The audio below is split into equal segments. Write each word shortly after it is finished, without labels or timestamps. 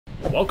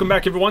Welcome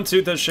back, everyone,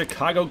 to the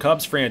Chicago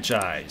Cubs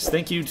franchise.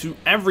 Thank you to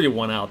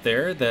everyone out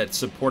there that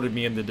supported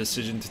me in the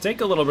decision to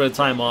take a little bit of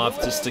time off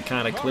just to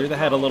kind of clear the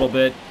head a little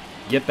bit,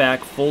 get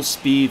back full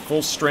speed,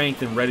 full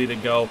strength, and ready to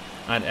go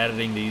on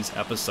editing these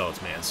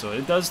episodes, man. So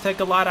it does take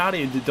a lot out of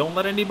you. Don't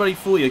let anybody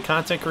fool you.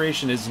 Content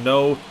creation is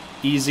no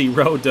easy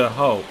road to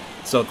hoe.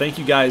 So thank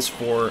you guys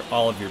for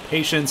all of your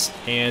patience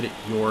and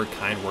your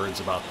kind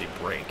words about the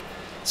break.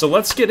 So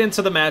let's get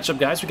into the matchup,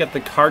 guys. We got the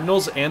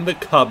Cardinals and the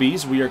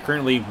Cubbies. We are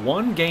currently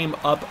one game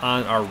up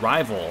on our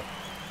rival,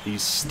 the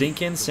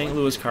stinking St.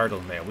 Louis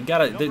Cardinals. Man, we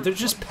gotta. They're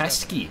just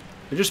pesky.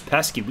 They're just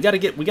pesky. We gotta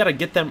get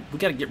them. We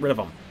gotta get rid of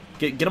them.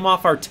 Get them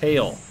off our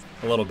tail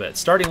a little bit.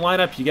 Starting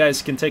lineup, you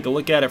guys can take a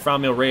look at it.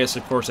 Morel Reyes,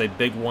 of course, a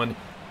big one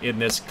in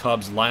this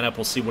Cubs lineup.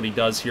 We'll see what he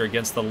does here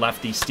against the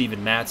lefty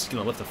Steven Matz. He's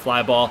gonna lift the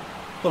fly ball.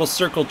 Little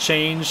circle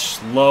change,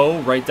 low,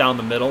 right down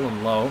the middle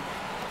and low.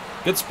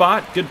 Good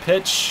spot, good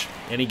pitch.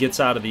 And he gets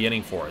out of the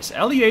inning for us.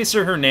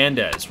 Elieser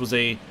Hernandez was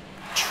a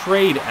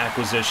trade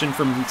acquisition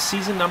from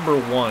season number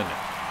 1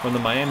 from the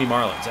Miami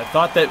Marlins. I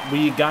thought that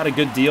we got a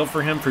good deal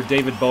for him for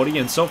David Bodie,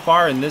 and so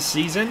far in this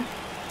season,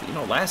 you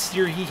know, last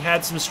year he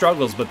had some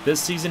struggles, but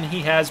this season he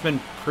has been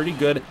pretty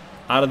good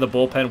out of the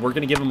bullpen. We're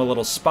going to give him a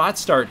little spot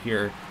start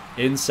here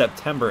in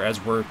September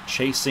as we're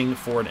chasing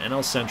for an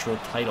NL Central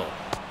title.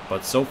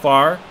 But so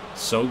far,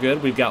 so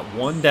good. We've got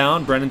one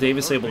down. Brennen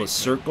Davis able to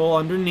circle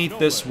underneath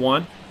this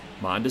one.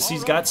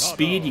 Mondesi's got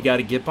speed. You got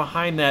to get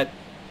behind that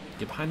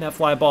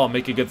fly ball,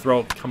 make a good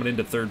throw coming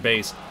into third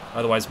base.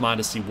 Otherwise,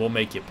 Mondesi will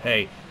make you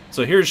pay.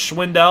 So here's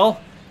Schwindel.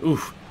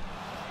 Oof,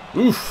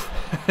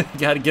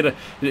 got to get a.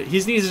 He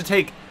needs to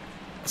take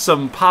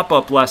some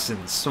pop-up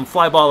lessons, some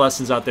fly ball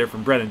lessons out there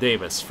from Brennen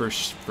Davis for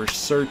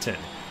certain.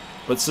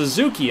 But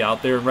Suzuki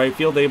out there in right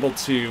field able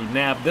to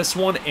nab this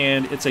one,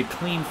 and it's a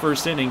clean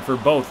first inning for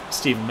both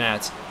Steven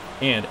Matz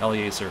and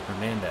Elieser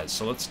Hernandez.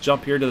 So let's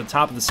jump here to the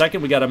top of the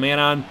second. We got a man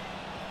on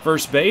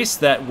first base.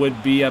 That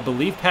would be, I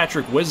believe,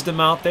 Patrick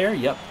Wisdom out there.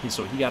 Yep,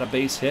 so he got a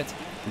base hit.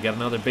 We got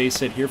another base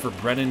hit here for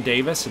Brennen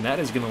Davis, and that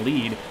is going to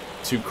lead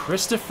to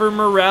Christopher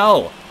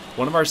Morel,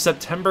 one of our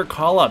September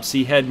call-ups.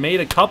 He had made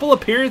a couple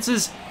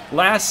appearances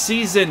last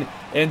season,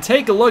 and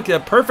take a look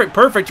at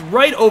perfect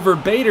right over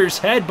Bader's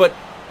head, but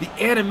the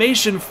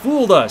animation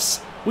fooled us.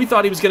 We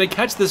thought he was going to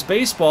catch this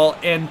baseball,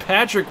 and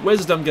Patrick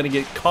Wisdom going to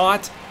get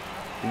caught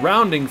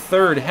rounding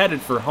third, headed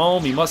for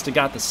home. He must have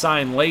got the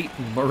sign late.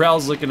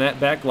 Morel's looking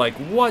at back like,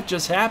 what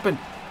just happened?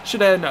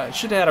 Should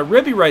have had a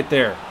ribby right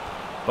there.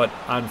 But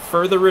on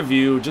further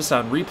review, just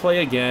on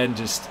replay again,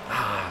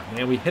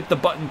 man, we hit the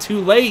button too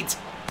late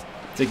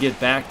to get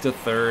back to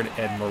third,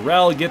 and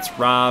Morel gets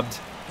robbed.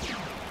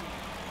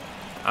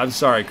 I'm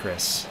sorry,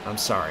 Chris. I'm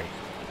sorry.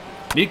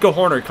 Nico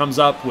Hoerner comes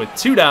up with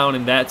 2 down,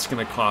 and that's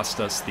going to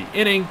cost us the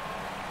inning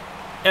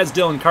as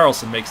Dylan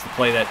Carlson makes the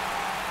play that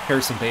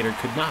Harrison Bader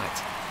could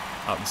not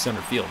out in center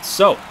field.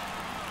 So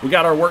we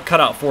got our work cut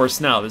out for us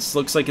now. This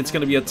looks like it's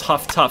going to be a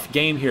tough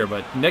game here,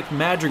 but Nick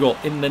Madrigal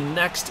in the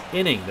next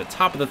inning, the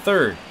top of the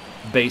third,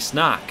 base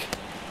knock.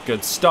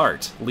 Good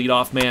start.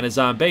 Leadoff man is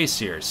on base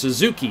here.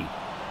 Suzuki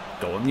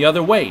going the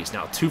other way. He's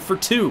now 2 for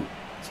 2.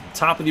 So the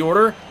top of the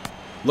order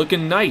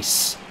looking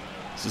nice.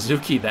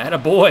 Suzuki, that a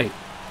boy.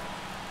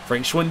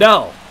 Frank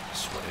Schwindel,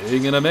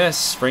 swing and a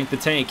miss. Frank the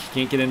Tank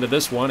can't get into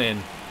this one,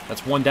 and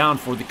that's 1 down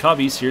for the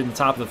Cubbies here in the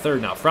top of the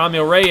third. Now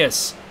Morel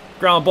Reyes,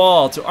 ground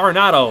ball to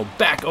Arenado,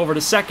 back over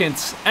to second,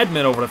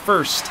 Edman over to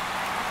first.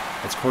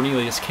 That's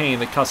Cornelius Kane,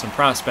 the Custom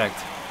prospect.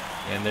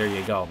 And there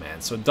you go,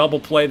 man. So double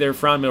play there.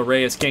 Morel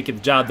Reyes can't get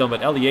the job done,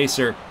 but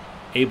Elieser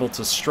able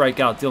to strike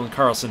out Dylan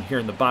Carlson here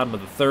in the bottom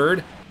of the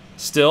third.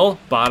 Still,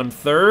 bottom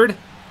third.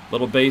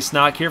 Little base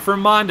knock here for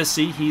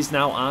Mondesi. He's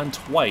now on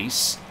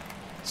twice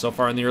so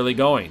far in the early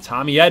going.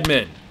 Tommy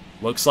Edman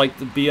looks like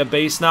to be a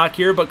base knock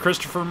here, but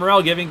Christopher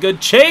Morel giving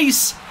good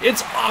chase.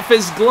 It's off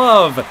his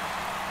glove.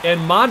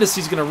 And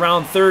Mondesi's going to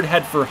round third,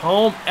 head for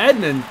home.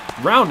 Edman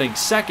rounding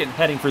second,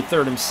 heading for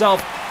third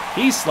himself.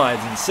 He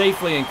slides in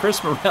safely, and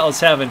Chris Morel is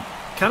having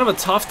kind of a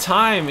tough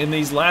time in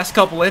these last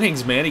couple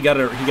innings, man. He got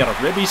a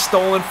ribby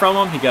stolen from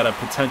him. He got a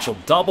potential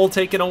double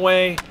taken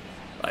away.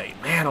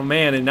 Like, man, oh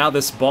man, and now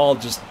this ball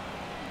just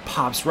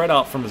pops right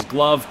out from his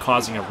glove,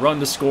 causing a run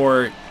to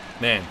score.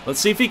 Man, let's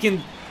see if he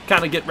can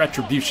kind of get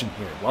retribution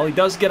here. Well, he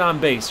does get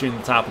on base here in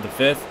the top of the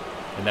fifth,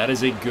 and that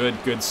is a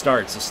good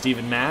start. So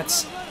Steven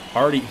Matz,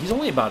 he's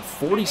only about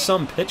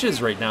 40-some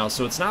pitches right now,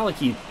 so it's not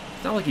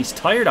like he's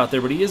tired out there,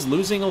 but he is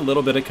losing a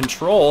little bit of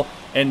control.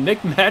 And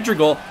Nick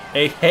Madrigal,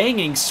 a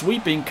hanging,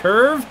 sweeping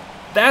curve,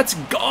 that's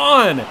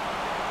gone.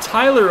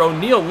 Tyler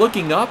O'Neill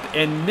looking up,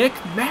 and Nick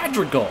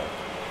Madrigal,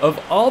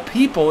 of all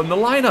people in the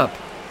lineup,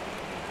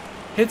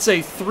 hits a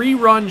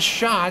 3-run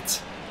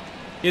shot.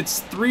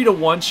 It's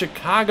 3-1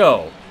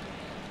 Chicago.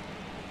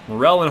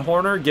 Morel and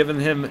Hoerner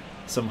giving him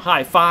some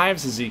high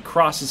fives as he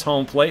crosses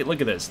home plate. Look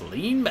at this,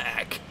 lean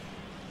back.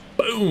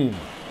 Boom.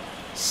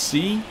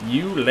 See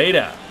you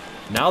later.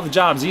 Now the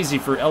job's easy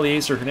for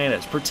Elieser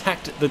Hernandez.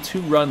 Protect the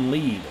 2-run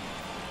lead.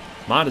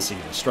 Mondesi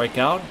going to strike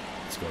out.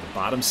 Let's go to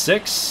bottom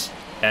 6.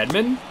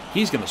 Edman,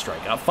 he's going to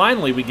strike out.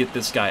 Finally, we get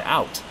this guy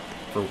out.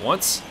 for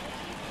once.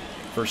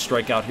 First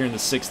strikeout here in the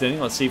 6th inning.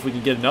 Let's see if we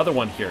can get another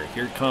one here.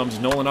 Here comes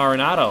Nolan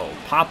Arenado.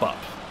 Pop-up.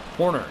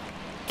 Corner.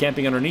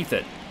 Camping underneath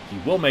it. He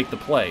will make the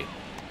play.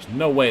 There's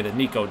no way that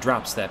Nico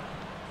drops that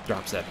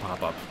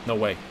pop-up. No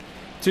way.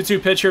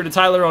 2-2 pitch here to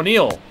Tyler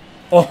O'Neill.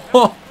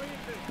 Oh,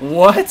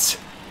 what?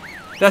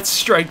 That's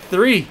strike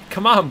 3.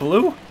 Come on,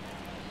 Blue.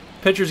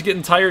 Pitcher's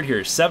getting tired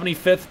here.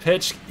 75th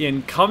pitch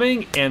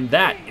incoming, and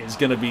that is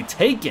going to be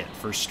taken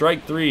for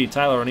strike 3.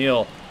 Tyler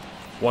O'Neill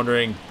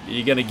wondering, are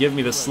you going to give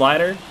me the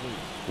slider?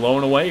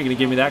 Blowing away. You're going to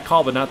give me that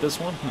call, but not this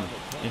one?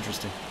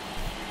 Interesting.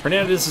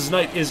 Hernandez's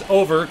night is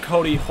over.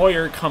 Cody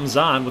Hoyer comes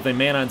on with a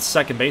man on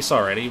second base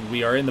already.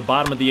 We are in the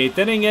bottom of the 8th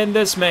inning, and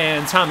this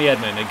man, Tommy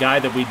Edman, a guy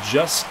that we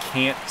just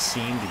can't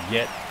seem to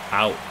get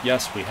out.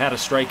 Yes, we had a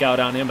strikeout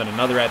on him and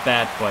another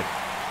at-bat, but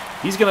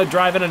he's going to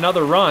drive in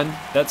another run.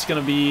 That's going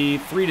to be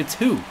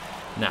 3-2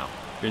 now.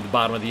 Here at the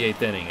bottom of the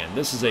 8th inning, and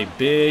this is a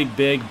big,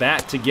 big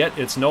bat to get.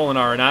 It's Nolan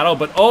Arenado,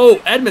 but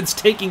oh, Edman's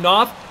taking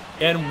off,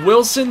 and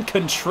Wilson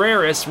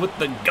Contreras with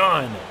the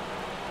gun.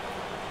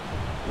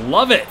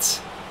 Love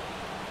it.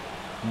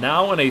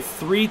 Now in a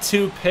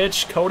 3-2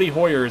 pitch, Cody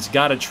Hoyer has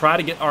got to try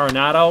to get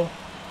Arenado,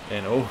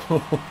 and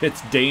oh,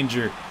 it's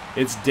danger.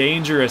 It's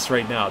dangerous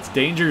right now. It's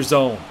danger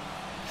zone.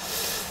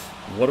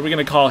 What are we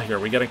going to call here?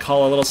 We're going to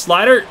call a little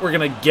slider. We're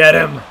going to get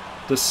him.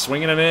 Just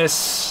swing and a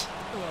miss.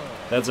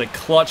 That's a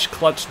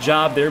clutch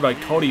job there by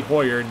Cody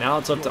Hoyer. Now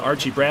it's up to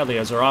Archie Bradley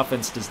as our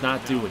offense does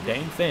not do a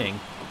dang thing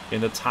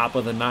in the top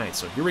of the 9th.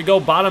 So here we go,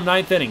 bottom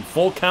 9th inning.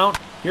 Full count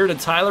here to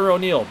Tyler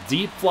O'Neill.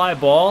 Deep fly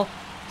ball,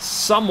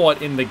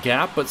 somewhat in the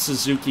gap, but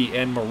Suzuki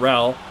and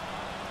Morel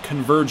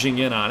converging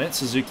in on it.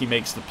 Suzuki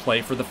makes the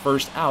play for the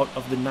first out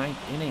of the 9th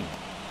inning.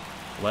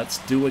 Let's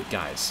do it,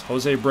 guys.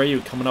 Jose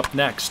Abreu coming up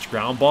next.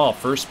 Ground ball,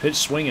 first pitch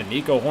swinging.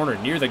 Nico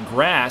Hoerner near the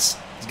grass.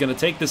 He's going to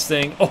take this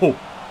thing. Oh,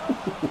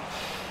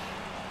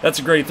 that's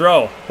a great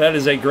throw. That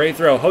is a great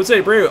throw.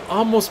 Jose Abreu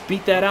almost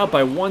beat that out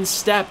by 1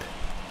 step.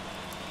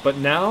 But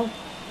now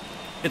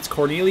it's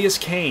Cornelius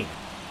Cain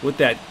with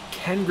that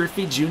Ken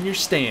Griffey Jr.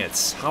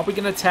 stance. How are we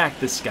going to attack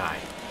this guy?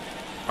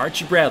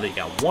 Archie Bradley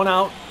got 1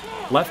 out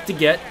left to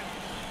get.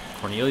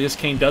 Cornelius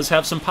Cain does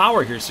have some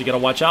power here, so you got to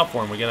watch out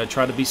for him. We're going to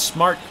try to be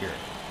smart here.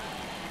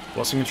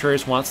 Wilson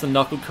Contreras wants the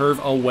knuckle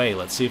curve away.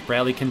 Let's see if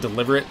Bradley can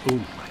deliver it. Ooh,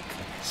 my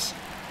goodness.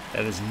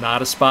 That is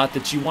not a spot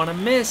that you want to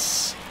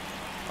miss.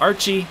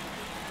 Archie,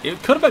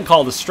 it could have been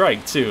called a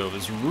strike, too.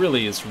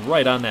 It's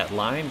right on that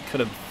line.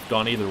 Could have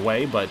gone either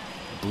way, but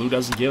Blue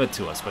doesn't give it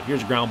to us. But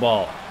here's a ground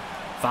ball.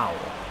 Foul.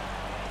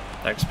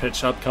 Next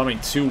pitch upcoming,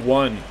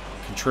 2-1.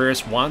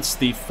 Contreras wants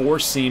the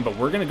 4-seam, but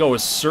we're going to go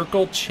with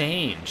circle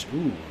change.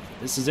 Ooh,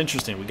 this is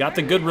interesting. We got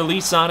the good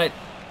release on it.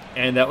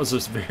 And that was a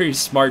very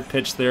smart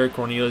pitch there.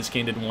 Cornelius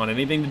Cain didn't want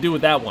anything to do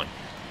with that one.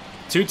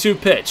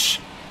 2-2 pitch.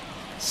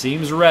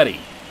 Seems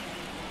ready.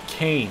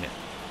 Cain.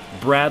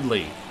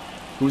 Bradley.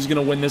 Who's going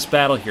to win this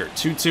battle here?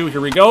 2-2. Here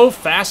we go.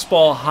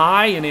 Fastball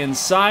high and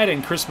inside.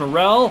 And Chris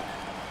Morel.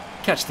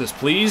 Catch this,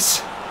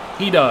 please.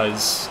 He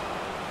does.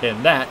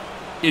 And that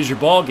is your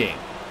ball game.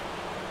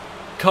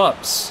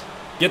 Cubs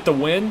get the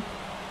win.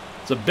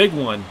 It's a big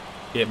one.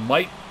 It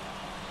might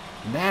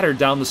matter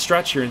down the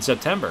stretch here in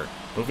September.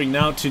 Moving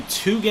now to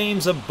 2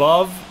 games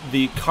above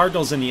the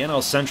Cardinals in the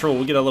NL Central.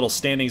 We'll get a little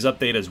standings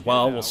update as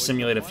well. We'll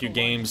simulate a few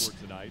games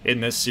in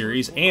this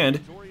series and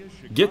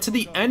get to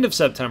the end of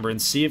September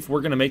and see if we're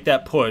going to make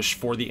that push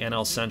for the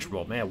NL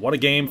Central. Man, what a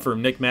game for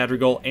Nick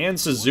Madrigal and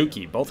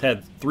Suzuki. Both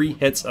had 3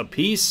 hits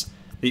apiece.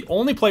 The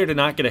only player to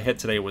not get a hit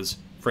today was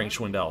Frank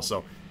Schwindel.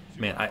 So,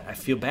 man, I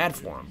feel bad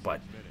for him.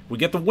 But we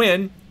get the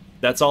win.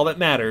 That's all that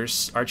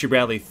matters. Archie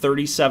Bradley,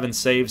 37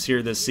 saves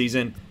here this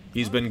season.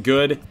 He's been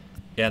good.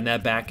 And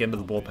that back end of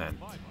the bullpen.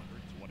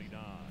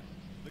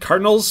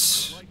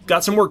 Cardinals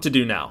got some work to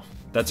do now.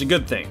 That's a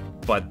good thing.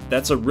 But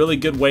that's a really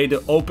good way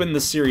to open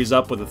the series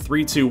up with a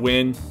 3-2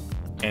 win.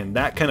 And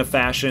that kind of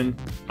fashion,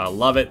 I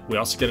love it. We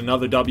also get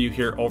another W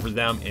here over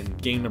them in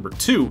game number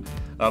 2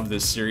 of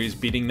this series,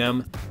 beating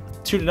them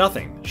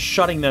 2-0,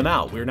 shutting them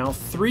out. We're now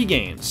 3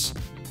 games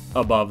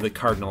above the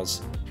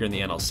Cardinals here in the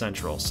NL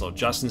Central. So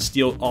Justin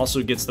Steele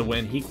also gets the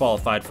win. He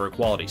qualified for a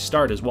quality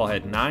start as well,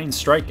 had 9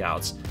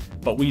 strikeouts.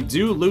 But we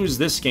do lose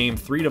this game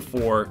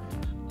 3-4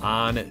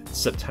 on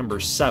September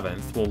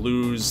 7th. We'll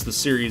lose the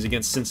series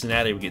against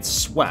Cincinnati. We get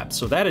swept.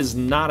 So that is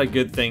not a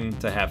good thing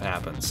to have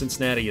happen.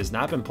 Cincinnati has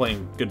not been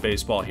playing good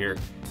baseball here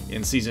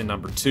in season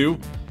number 2.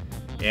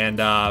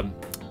 And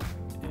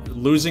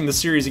losing the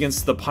series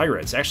against the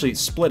Pirates. Actually,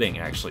 splitting,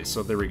 actually.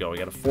 So there we go. We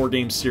got a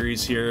 4-game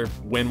series here.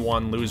 Win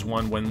 1, lose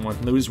 1, win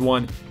 1, lose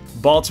 1.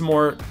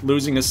 Baltimore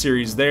losing a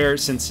series there.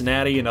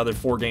 Cincinnati, another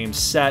 4-game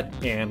set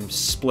and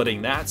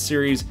splitting that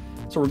series.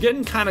 So we're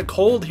getting kind of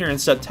cold here in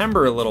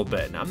September a little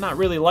bit. And I'm not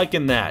really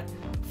liking that.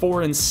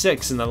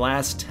 4-6 in the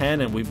last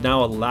 10, and we've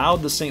now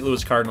allowed the St.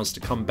 Louis Cardinals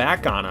to come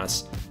back on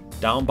us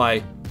down by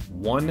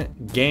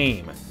 1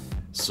 game.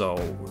 So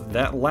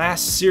that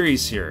last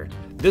series here,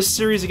 this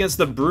series against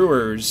the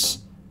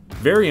Brewers,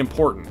 very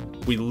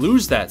important. We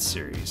lose that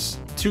series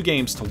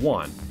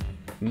 2-1.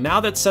 Now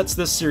that sets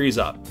this series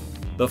up.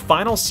 the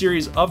final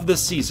series of the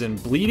season,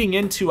 bleeding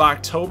into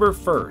October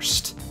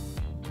 1st.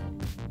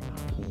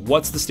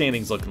 What's the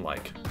standings looking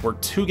like? We're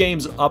 2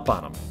 games up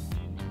on them.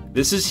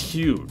 This is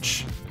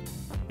huge.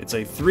 It's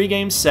a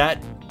 3-game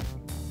set.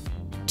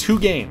 2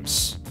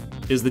 games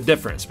is the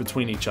difference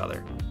between each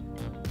other.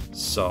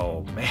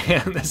 So,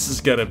 man, this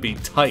is going to be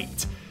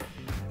tight.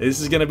 This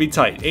is going to be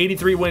tight.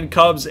 83-win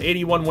Cubs,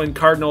 81-win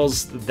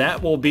Cardinals.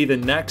 That will be the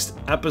next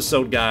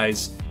episode,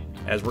 guys,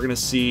 as we're going to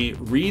see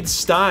Reed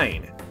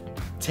Stein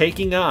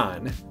taking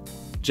on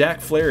Jack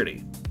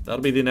Flaherty.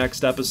 That'll be the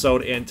next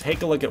episode, and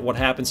take a look at what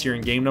happens here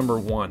in game number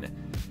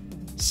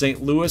 1.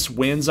 St. Louis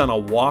wins on a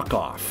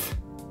walk-off.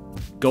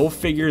 Go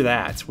figure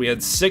that. We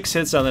had 6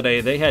 hits on the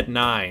day. They had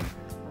 9.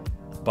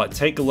 But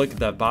take a look at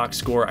that box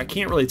score. I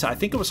can't really tell. I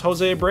think it was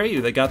Jose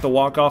Abreu that got the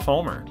walk-off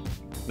homer.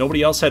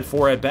 Nobody else had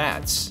 4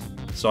 at-bats.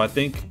 So I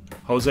think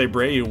Jose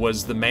Abreu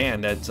was the man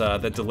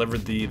that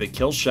delivered the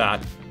kill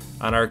shot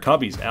on our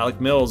Cubbies.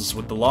 Alec Mills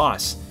with the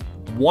loss.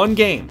 1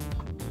 game.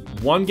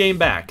 1 game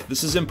back.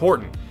 This is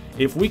important.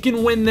 If we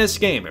can win this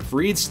game, if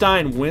Reed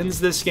Stein wins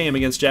this game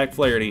against Jack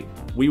Flaherty,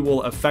 we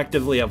will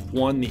effectively have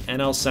won the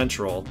NL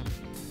Central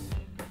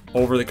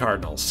over the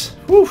Cardinals.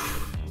 Whew.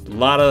 A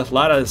lot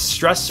of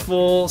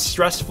stressful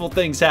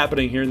things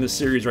happening here in this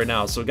series right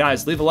now. So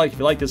guys, leave a like if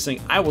you like this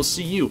thing. I will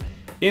see you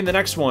in the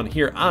next one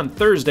here on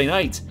Thursday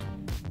night.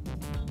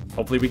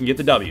 Hopefully we can get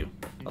the W.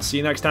 I'll see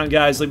you next time,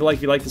 guys. Leave a like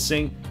if you like this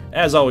thing.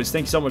 As always,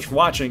 thank you so much for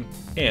watching,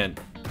 and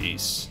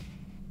peace.